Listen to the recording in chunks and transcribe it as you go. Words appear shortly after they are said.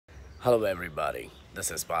Hello, everybody. This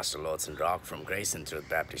is Pastor Lodson Rock from Grace and Truth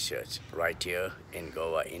Baptist Church, right here in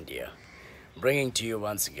Goa, India, bringing to you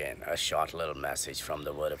once again a short little message from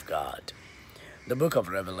the Word of God. The book of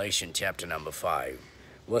Revelation, chapter number 5,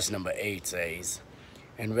 verse number 8 says,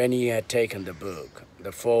 "And when he had taken the book,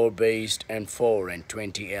 the 4 beasts and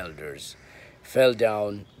 24 elders fell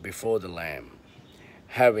down before the Lamb,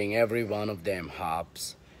 having every one of them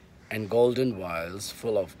harps and golden vials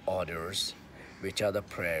full of odors, which are the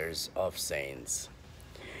prayers of saints."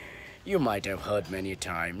 You might have heard many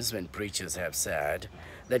times when preachers have said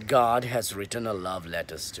that God has written a love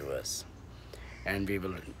letters to us, and we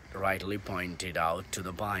will rightly point it out to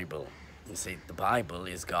the Bible. You see, the Bible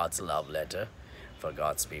is God's love letter for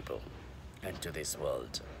God's people and to this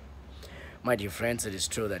world. My dear friends, it is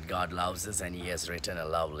true that God loves us and He has written a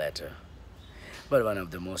love letter. But one of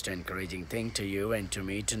the most encouraging things to you and to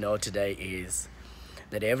me to know today is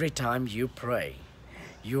that every time you pray,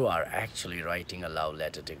 you are actually writing a love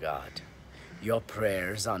letter to God. Your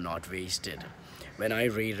prayers are not wasted. When I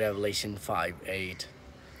read Revelation 5:8,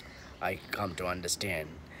 I come to understand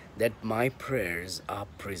that my prayers are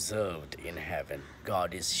preserved in heaven.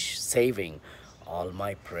 God is saving all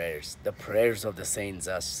my prayers. The prayers of the saints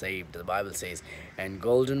are saved. The Bible says, "And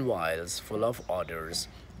golden vials full of odors,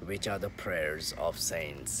 which are the prayers of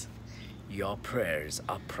saints." Your prayers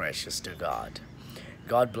are precious to God.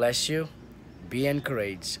 God bless you. Be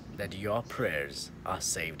encouraged that your prayers are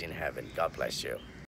saved in heaven. God bless you.